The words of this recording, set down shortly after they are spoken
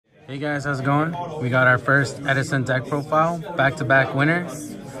Hey guys, how's it going? We got our first Edison Deck profile, back-to-back winner.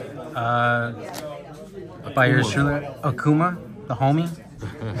 By yours truly, Akuma, the homie.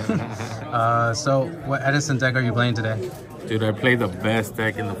 So, what Edison Deck are you playing today? Dude, I play the best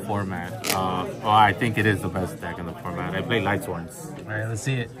deck in the format. I think it is the best deck in the format. I play Lightsworns. All right, let's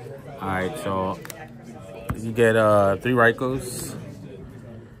see it. All right, so you get 3 Raikos.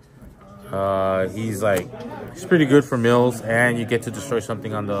 He's pretty good for mills, and you get to destroy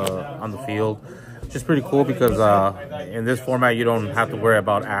something on the field, which is pretty cool because in this format you don't have to worry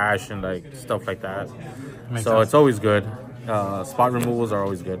about ash and like stuff like that. Makes sense. It's always good. Spot removals are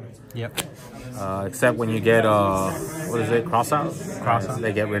always good. Yep. Except when you get what is it, cross out,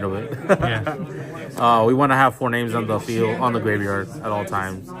 they get rid of it. Yeah. We want to have 4 names on the field, on the graveyard at all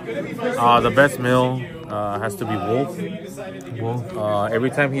times. The best mill has to be Wolf. Every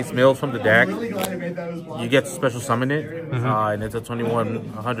time he's milled from the deck, you get to special summon it, and it's a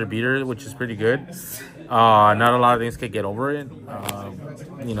 2100 beater, which is pretty good. Not a lot of things can get over it,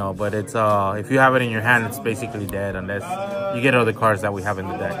 but it's if you have it in your hand, it's basically dead unless you get other cards that we have in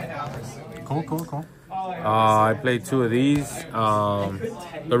the deck. Cool. I played 2 of these.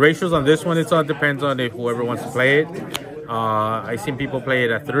 The ratios on this one, it all depends on if whoever wants to play it. I seen people play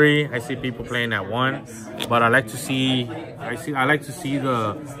it at 3. I see people playing at 1. But I like to see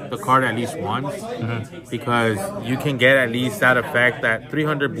the card at least once, because you can get at least that effect. That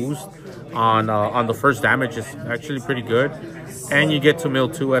 300 boost on the first damage is actually pretty good, and you get to mill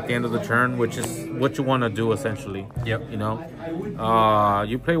 2 at the end of the turn, which is what you want to do essentially. Yep.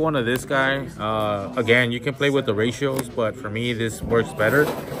 You play one of this guy. Again, you can play with the ratios, but for me this works better.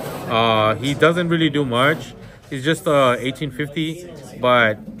 He doesn't really do much. He's just 1850,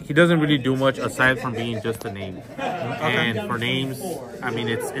 but he doesn't really do much aside from being just a name. And for names, I mean,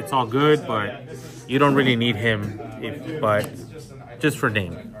 it's all good, but you don't really need him. But just for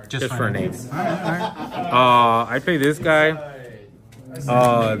name, just for name. All right. I play this guy.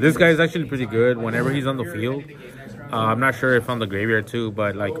 This guy is actually pretty good whenever he's on the field. I'm not sure if on the graveyard too,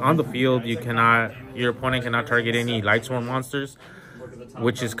 but like on the field, your opponent cannot target any Lightsworn monsters,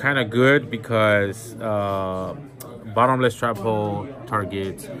 which is kind of good because bottomless trap hole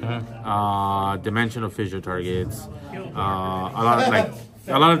targets, dimensional fissure targets, a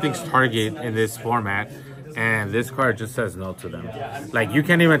lot of things target in this format, and this card just says no to them. Like, you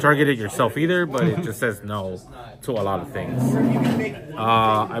can't even target it yourself either, but it just says no to a lot of things.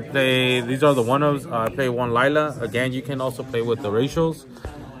 I play, these are the one-ofs. I play 1 Lila. Again, you can also play with the ratios.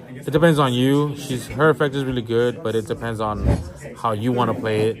 It depends on you. Her effect is really good, but it depends on how you want to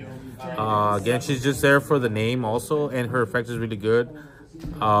play it. Again, she's just there for the name also, and her effect is really good.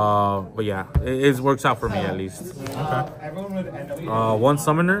 But yeah, it works out for me at least. Okay. 1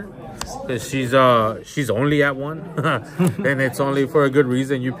 Summoner, because she's only at 1, and it's only for a good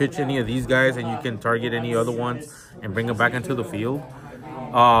reason. You pitch any of these guys, and you can target any other ones and bring them back into the field.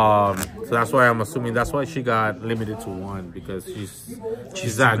 So that's why I'm assuming that's why she got limited to 1, because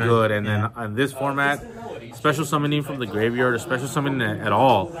she's that good. And then on this format, special summoning from the graveyard or special summoning at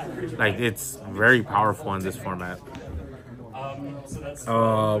all, like, it's very powerful in this format.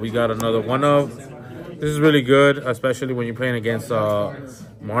 We got another one of. This is really good, especially when you're playing against Frog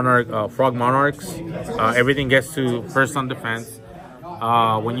Monarchs. Everything gets to first on defense.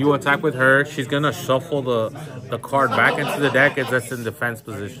 When you attack with her, she's gonna shuffle the card back into the deck as that's in defense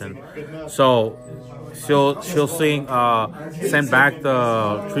position. So she'll send back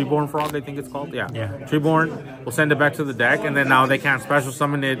the Treeborn Frog, I think it's called. Yeah. Treeborn will send it back to the deck, and then now they can't special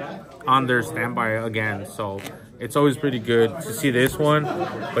summon it on their standby again. So it's always pretty good to see this one,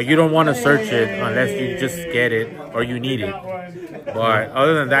 but you don't want to search it unless you just get it or you need it. But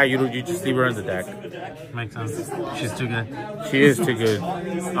other than that, you just leave her in the deck. Makes sense. She's too good. She is too good.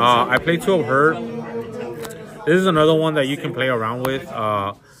 I play 2 of her. This is another one that you can play around with.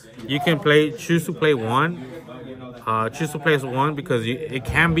 You can choose to play 1. Choose to place 1 because it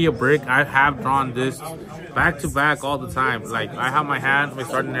can be a brick. I have drawn this back to back all the time. Like, I have my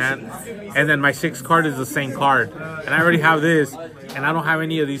starting hand, and then my 6th card is the same card, and I already have this, and I don't have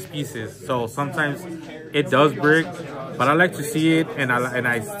any of these pieces. So sometimes it does brick, but I like to see it, and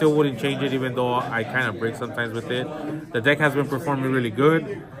I still wouldn't change it, even though I kind of break sometimes with it. The deck has been performing really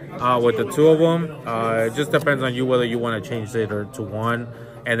good with the 2 of them. It just depends on you whether you want to change it to 1,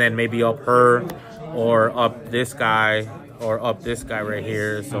 and then maybe up her, or up this guy, or up this guy right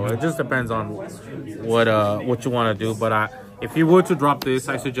here. So it just depends on what you want to do. But if you were to drop this,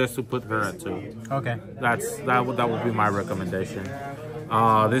 I suggest to put her at 2. Okay. That would be my recommendation.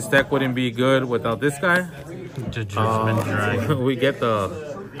 This deck wouldn't be good without this guy. We get the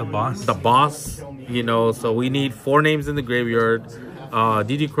boss. So we need 4 names in the graveyard,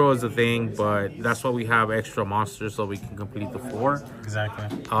 DD Crow is the thing, but that's why we have extra monsters so we can complete the 4. Exactly.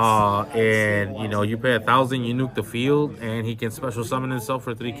 And you know, you pay 1,000, you nuke the field, and he can special summon himself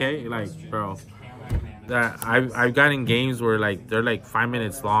for 3K. Like, bro, that I've gotten games where like they're like 5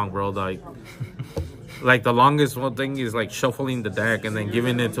 minutes long, bro. Like the longest one thing is like shuffling the deck and then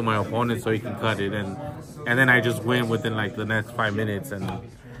giving it to my opponent so he can cut it, and then I just win within like the next 5 minutes, and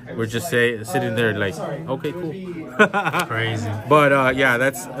we're just sitting there like, okay, cool. Crazy. But yeah,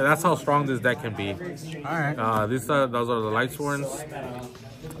 that's how strong this deck can be. All right. Those are the Lightsworns.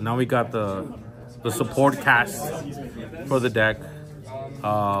 Now we got the support cast for the deck.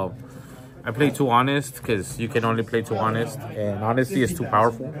 I play 2 Honest because you can only play 2 Honest, and Honesty is too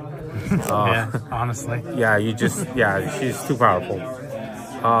powerful. Yeah, honestly. Yeah, she's too powerful.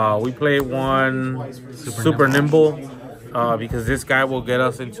 We play 1 super nimble because this guy will get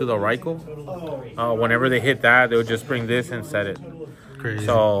us into the Raikou. Whenever they hit that, they'll just bring this and set it. Crazy.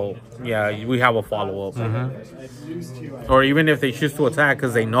 So yeah, we have a follow-up. Or even if they choose to attack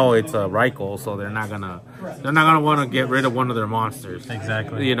because they know it's a Raikou, so they're not gonna want to get rid of one of their monsters.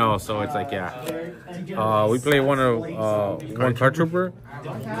 Exactly. You know, so it's like, yeah. We play one card trooper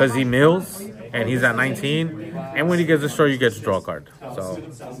because he mills and he's at 19, and when he gets destroyed, you get to draw a card. So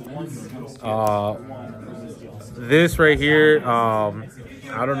this right here,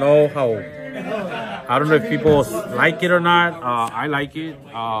 I don't know if people like it or not. I like it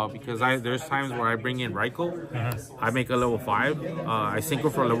because there's times where I bring in Raikou. I make a level 5. I synchro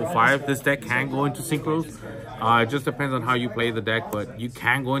for a level 5. This deck can go into synchros. It just depends on how you play the deck, but you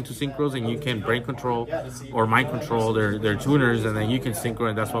can go into synchros and you can brain control or mind control their tuners, and then you can synchro,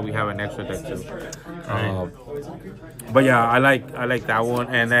 and that's why we have an extra deck too. But yeah, I like that one.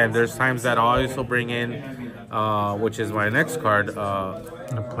 And then there's times that I also bring in, which is my next card,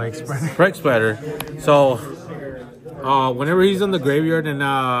 The Plague Spreader. Plague Spreader. So whenever he's in the graveyard, and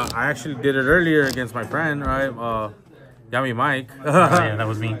I actually did it earlier against my friend, right? Yummy Mike. Yeah, that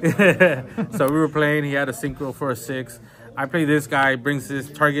was me. So we were playing. He had a synchro for a 6. I play this guy,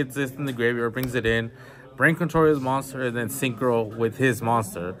 targets this in the graveyard, brings it in, brain control his monster, and then synchro with his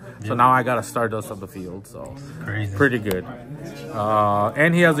monster. So now I got a Stardust on the field. So Crazy. Pretty good.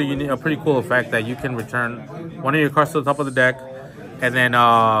 And he has a pretty cool effect that you can return one of your cards to the top of the deck, and then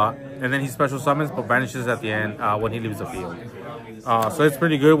he special summons but banishes at the end when he leaves the field. So it's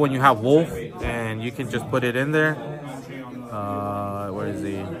pretty good when you have Wolf, and you can just put it in there. Where is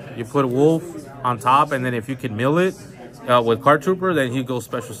he? You put Wolf on top, and then if you can mill it with Card Trooper, then he goes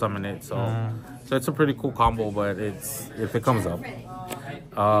special summon it. So it's a pretty cool combo, but if it comes up.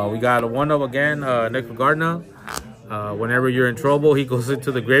 We got a 1-up again, Nick Gardner. Whenever you're in trouble, he goes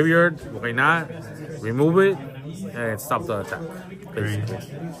into the graveyard. Why not? Remove it and stop the attack. Basically.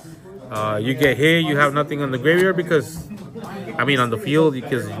 You get hit, you have nothing on the graveyard on the field,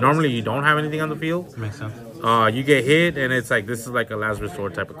 because normally you don't have anything on the field. Makes sense. You get hit, and it's like, this is like a last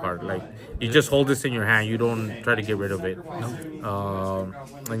resort type of card. Like, you just hold this in your hand, you don't try to get rid of it.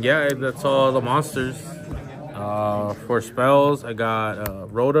 And yeah, that's all the monsters. For spells, I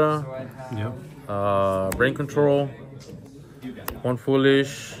got Rhoda, Brain Control, 1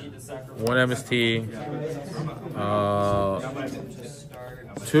 Foolish, 1 MST,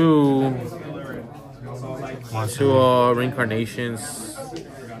 2 Reincarnations.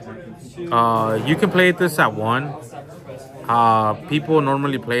 You can play this at 1. People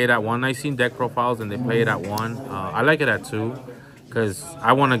normally play it at 1. I've seen deck profiles and they play it at 1. I like it at 2 because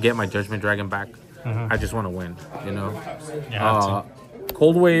I want to get my Judgment Dragon back. I just want to win, you know.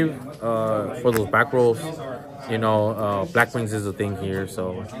 Cold Wave for those back rolls. You know, Black Wings is a thing here,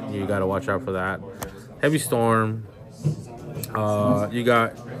 so you got to watch out for that. Heavy Storm. You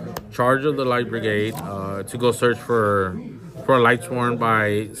got Charge of the Light Brigade to go search for a Lightsworn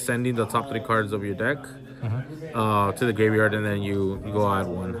by sending the top 3 cards of your deck to the graveyard, and then you go add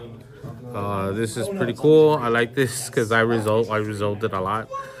 1. This is pretty cool. I like this because I resolved it a lot.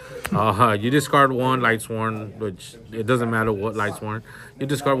 You discard 1 Lightsworn, which it doesn't matter what Lightsworn. You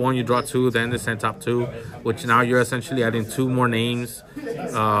discard 1, you draw 2, then the send top 2, which now you're essentially adding 2 more names.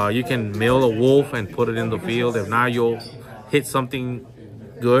 You can mill a Wolf and put it in the field. If not, you'll hit something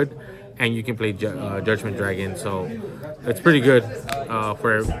good, and you can play Judgment Dragon. So it's pretty good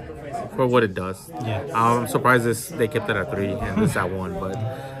for what it does. Yeah. I'm surprised they kept it at 3 and this at 1, but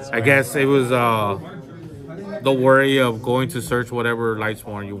I guess it was the worry of going to search whatever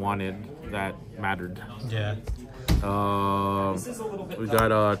Lightsworn you wanted that mattered. Yeah. We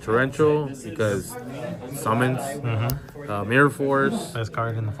got Torrential because summons, Mirror Force, Best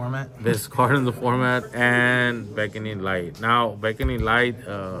card in the format. And Beckoning Light. Now, Beckoning Light,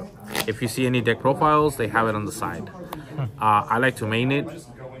 if you see any deck profiles, they have it on the side. I like to main it.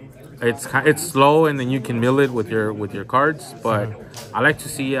 It's slow, and then you can mill it with your cards. But I like to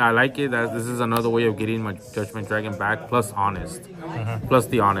see it. I like it. That this is another way of getting my Judgment Dragon back. Plus honest, plus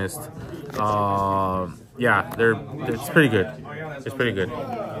the honest. Yeah, it's pretty good. It's pretty good.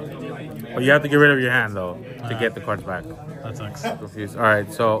 But you have to get rid of your hand though to get the cards back. That sucks. Confused. All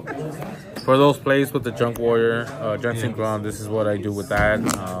right, so for those plays with the Junk Warrior, Junk Synchron, this is what I do with that.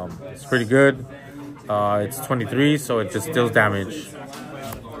 It's pretty good. It's 23, so it just deals damage.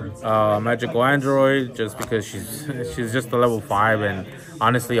 Magical Android, just because she's just a level 5, and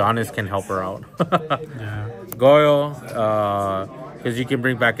honestly, Honest can help her out. Yeah. Goyle, because you can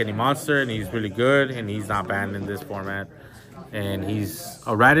bring back any monster, and he's really good, and he's not banned in this format. And he's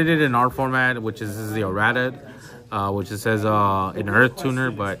erratated in our format, which is the errated, which it says an Earth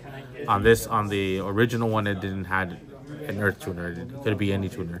Tuner, but on the original one, it didn't have an Earth Tuner. It could be any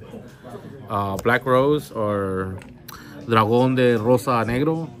tuner. Black Rose or Dragón de Rosa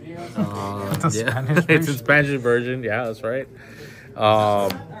Negro. Yeah, it's a Spanish version. Yeah, that's right.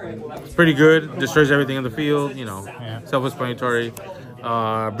 It's pretty good. Destroys everything in the field. You know, self-explanatory.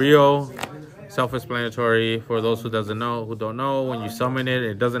 Brio, self-explanatory. For those who don't know, when you summon it,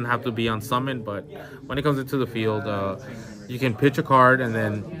 it doesn't have to be on summon, but when it comes into the field, you can pitch a card and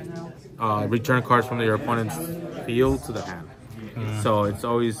then return cards from your opponent's field to the hand. So it's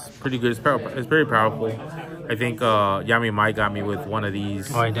always pretty good. It's very powerful. I think Yami Mai got me with one of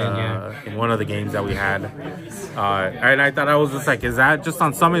these. Oh, I did, yeah. In one of the games that we had. And I thought I was just like, is that just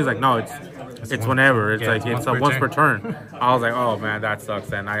on summon? He's like, no, it's whenever. It's like it's once per turn. I was like, oh man, that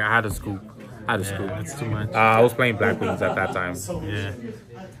sucks. And I had to scoop. It's too much. I was playing Black Wings at that time.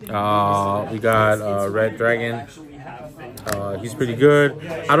 Yeah. We got Red Dragon. He's pretty good.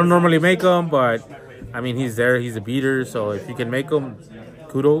 I don't normally make him, but I mean, he's there. He's a beater. So if you can make him,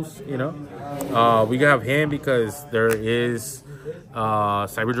 kudos, you know. We have him because there is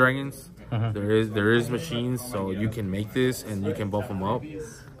Cyber Dragons. There is machines, so you can make this and you can buff them up.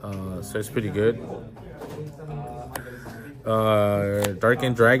 So it's pretty good.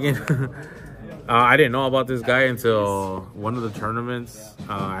 Darkened Dragon. I didn't know about this guy until one of the tournaments.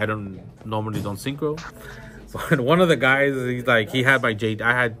 I normally don't synchro. But one of the guys, he's like, he had my Jade.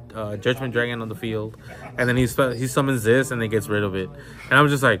 I had Judgment Dragon on the field, and then he summons this and then gets rid of it. And I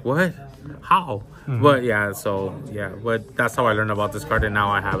was just like, what? How? But yeah, but that's how I learned about this card, and now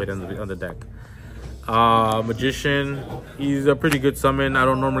I have it on the deck. Magician, he's a pretty good summon. I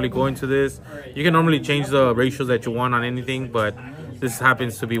don't normally go into this. You can normally change the ratios that you want on anything, but this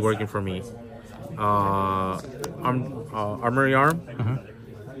happens to be working for me. Armory Arm.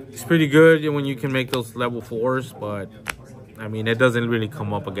 It's pretty good when you can make those level 4s, but I mean, it doesn't really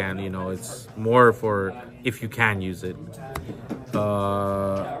come up again, you know. It's more for if you can use it.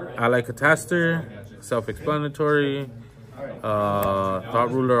 I like Cataster, self-explanatory. Thought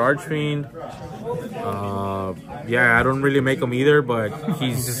Ruler Archfiend. Yeah, I don't really make him either, but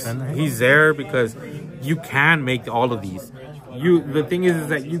he's there because you can make all of these. The thing is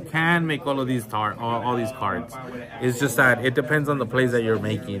that you can make all of these all these cards. It's just that it depends on the plays that you're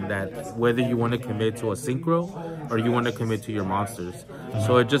making, that whether you want to commit to a synchro or you want to commit to your monsters.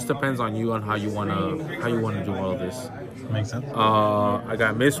 So it just depends on you on how you want to do all of this. Makes sense. I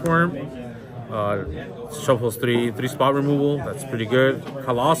got Mistworm. Shuffles 3 spot removal. That's pretty good.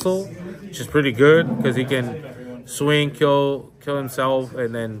 Colossal, which is pretty good because he can swing, kill himself,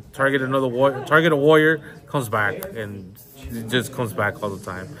 and then target a warrior, comes back, and it just comes back all the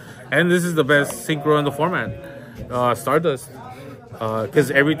time. And this is the best synchro in the format. Stardust, because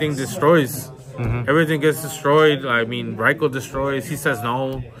everything destroys. Everything gets destroyed. I mean, Raikou destroys. He says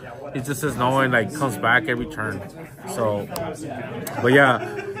no. He just says no and like comes back every turn. So, but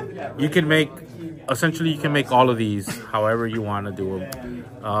yeah, you can make all of these however you want to do them.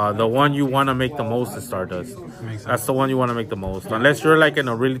 The one you want to make the most is Stardust. That's the one you want to make the most. Unless you're like in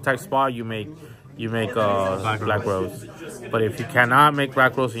a really tight spot, you make Black Rose. But if you cannot make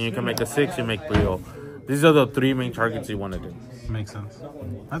Black Rose and you can make a 6, you make Brio. These are the 3 main targets you want to do. Makes sense.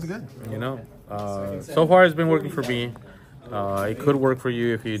 That's good. You know, so far it's been working for me. It could work for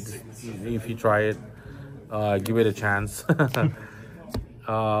you if you try it. Give it a chance.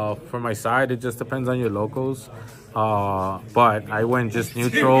 For my side, it just depends on your locals. But I went just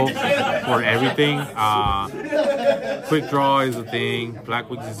neutral for everything. Quick Draw is a thing. Black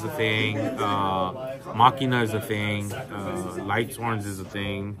Wigs is a thing. Machina is a thing. Lightsworn is a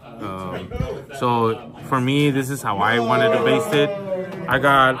thing. So for me, this is how I wanted to base it. I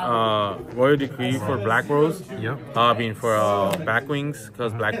got Royal Decree for Black Rose. Yep. I mean for Black Wings,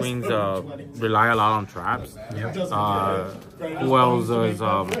 because Black Wings rely a lot on traps. Yep. Who else is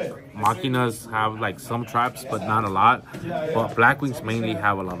Machinas have like some traps, but not a lot. But Black Wings mainly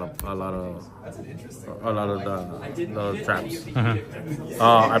have a lot of the traps.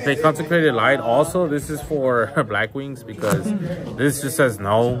 I play Consecrated Light. Also, this is for Black Wings because this just says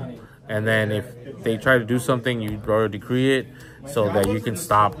no, and then if they try to do something, you Royal Decree it so that you can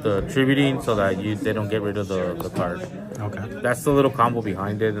stop the tributing, so that they don't get rid of the card. Okay. That's the little combo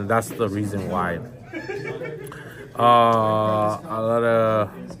behind it, and that's the reason why.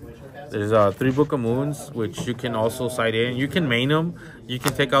 There's 3 Book of Moons, which you can also side in. You can main them. You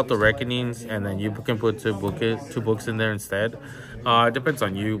can take out the Reckonings, and then you can put two books in there instead. It depends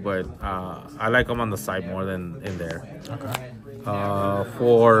on you, but I like them on the side more than in there. Okay.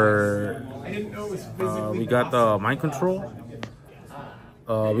 We got the Mind Control.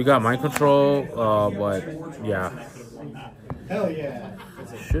 We got Mind Control, but yeah. Hell yeah.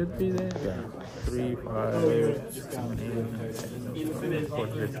 Should be there. Yeah. 3, 5, 6, 7, 8, 9, 10, 11,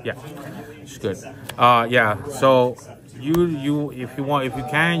 12, 13. Yeah, it's good. Yeah. So you if you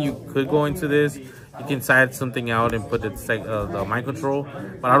can, you could go into this. You can side something out and put the Mind Control,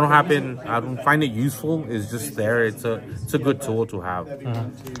 but I don't find it useful. It's just there. It's a good tool to have.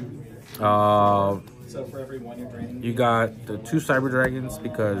 You got the 2 Cyber Dragons,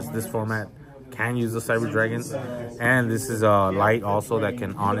 because this format can use the Cyber Dragon, and this is a light also that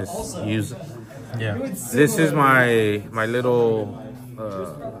can use. Yeah. This is my little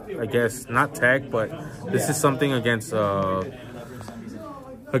I guess not tech, but this is something against those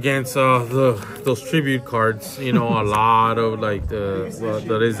tribute cards. You know, a lot of like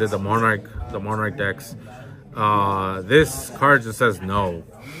the Monarch decks. This card just says no.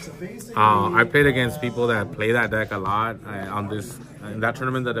 I played against people that play that deck a lot. In that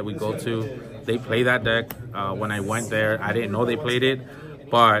tournament that we go to, they play that deck. When I went there, I didn't know they played it,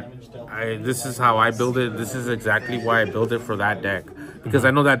 but this is how I build it. This is exactly why I built it for that deck, because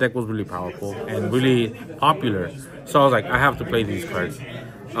I know that deck was really powerful and really popular. So I was like, I have to play these cards.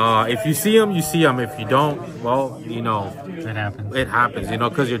 If you see them, you see them. If you don't, well, you know, it happens. It happens, you know,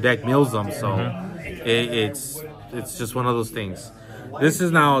 because your deck mills them. So it's just one of those things. This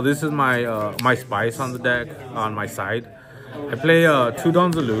is my my spice on the deck on my side. I play 2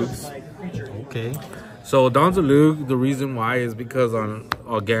 Dons of Lugs. Okay. So Dons of Lug, the reason why is because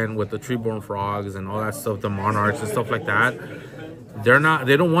again with the Treeborn Frogs and all that stuff, the Monarchs and stuff like that,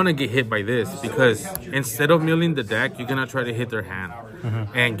 they don't want to get hit by this, because instead of milling the deck, you're gonna try to hit their hand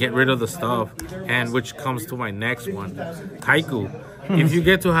and get rid of the stuff, and which comes to my next one, Kaiku. If you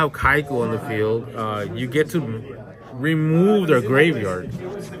get to have Kaiku on the field, you get to remove their graveyard.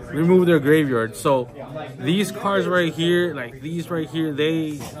 So these cards right here, like these right here,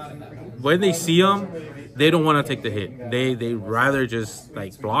 when they see them, they don't want to take the hit. They rather just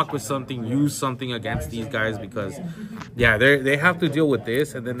like block with something, use something against these guys, because yeah, they have to deal with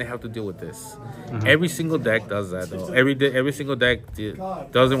this, and then they have to deal with this. Every single deck does that though. Every single deck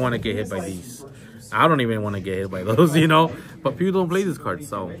doesn't want to get hit by these. I don't even want to get hit by those, you know. But people don't play this card,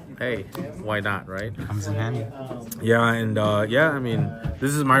 so hey, why not, right? Comes in handy. Yeah, and yeah, I mean,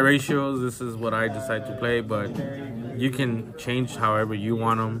 this is my ratios. This is what I decide to play, but you can change however you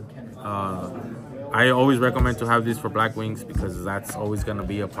want them. I always recommend to have these for Black Wings, because that's always going to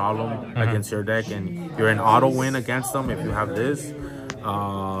be a problem against your deck, and you're an auto win against them if you have this.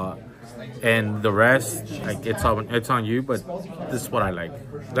 And the rest, like it's on you, but this is what I like.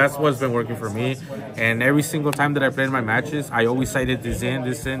 That's what's been working for me. And every single time that I played my matches, I always cited this in,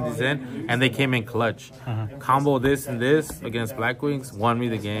 and they came in clutch. Combo this and this against Black Wings, won me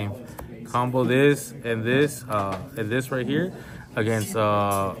the game. Combo this and this right here against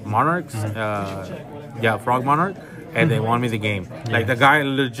Monarchs, Frog Monarch, and they won me the game. Like the guy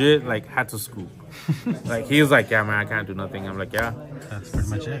legit like had to scoop. Like he was like, yeah man, I can't do nothing. I'm like, yeah, that's pretty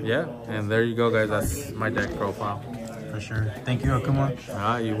much it. Yeah, and there you go guys, that's my deck profile. For sure. Thank you, Okuma.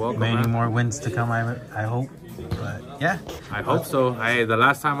 You're welcome. Many more wins to come, I hope. But yeah, I hope so. The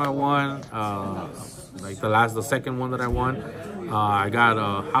last time I won, like the second one that I won, I got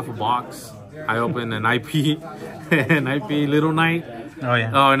half a box. I opened an IP Little Knight. Oh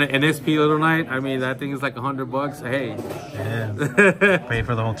yeah. Oh, and an SP Little Knight. I mean, that thing is like $100. Hey. Yeah. Pay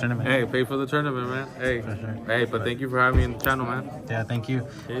for the whole tournament. Hey, pay for the tournament, man. Hey. For sure. Hey, but thank you for having me on the channel, man. Yeah, thank you.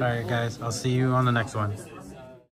 All right, guys. I'll see you on the next one.